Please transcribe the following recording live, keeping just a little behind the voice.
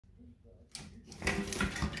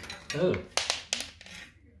Oh.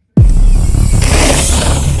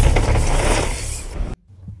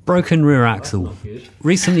 Broken rear axle. Good.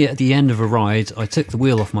 Recently at the end of a ride, I took the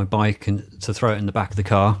wheel off my bike to throw it in the back of the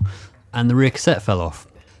car, and the rear cassette fell off.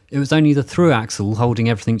 It was only the through axle holding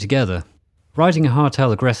everything together. Riding a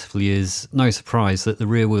hardtail aggressively is no surprise that the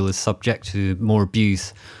rear wheel is subject to more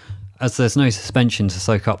abuse, as there's no suspension to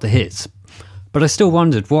soak up the hits. But I still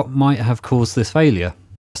wondered what might have caused this failure.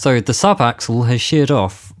 So the sub-axle has sheared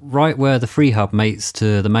off right where the freehub mates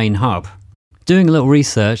to the main hub. Doing a little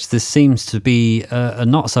research, this seems to be a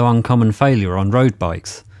not so uncommon failure on road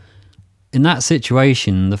bikes. In that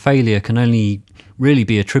situation, the failure can only really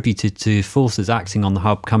be attributed to forces acting on the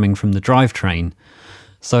hub coming from the drivetrain,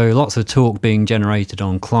 so lots of torque being generated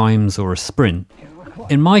on climbs or a sprint.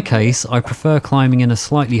 In my case, I prefer climbing in a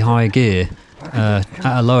slightly higher gear, at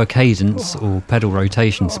a lower cadence or pedal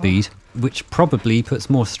rotation speed, which probably puts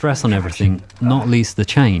more stress on everything, not least the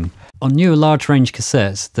chain. On newer large range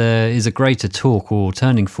cassettes, there is a greater torque or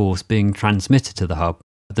turning force being transmitted to the hub.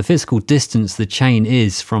 The physical distance the chain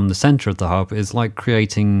is from the centre of the hub is like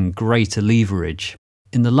creating greater leverage.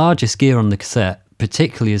 In the largest gear on the cassette,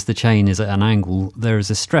 particularly as the chain is at an angle, there is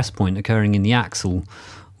a stress point occurring in the axle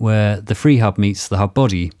where the freehub meets the hub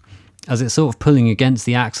body, as it's sort of pulling against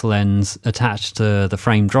the axle ends attached to the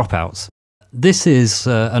frame dropouts. This is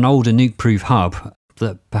an older nuke-proof hub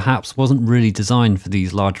that perhaps wasn't really designed for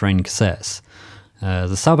these large range cassettes.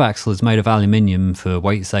 The sub-axle is made of aluminium for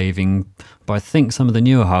weight saving, but I think some of the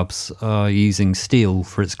newer hubs are using steel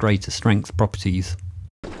for its greater strength properties.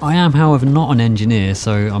 I am, however, not an engineer,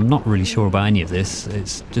 so I'm not really sure about any of this.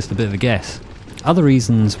 It's just a bit of a guess. Other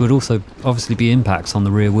reasons would also obviously be impacts on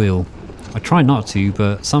the rear wheel. I try not to,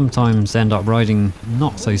 but sometimes end up riding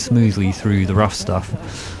not so smoothly through the rough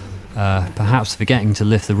stuff. Perhaps forgetting to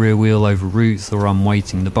lift the rear wheel over roots or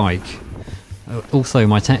unweighting the bike. Also,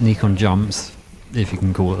 my technique on jumps, if you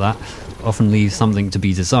can call it that, often leaves something to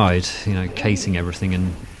be desired, you know, casing everything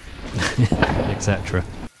and etc.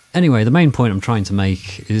 Anyway, the main point I'm trying to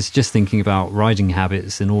make is just thinking about riding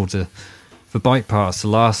habits in order for bike parts to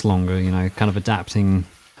last longer, you know, kind of adapting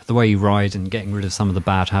the way you ride and getting rid of some of the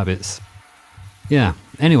bad habits. Yeah,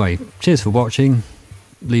 anyway, cheers for watching.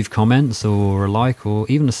 Leave comments or a like or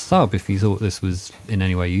even a sub if you thought this was in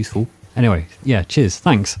any way useful. Anyway, yeah, cheers,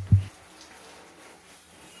 thanks.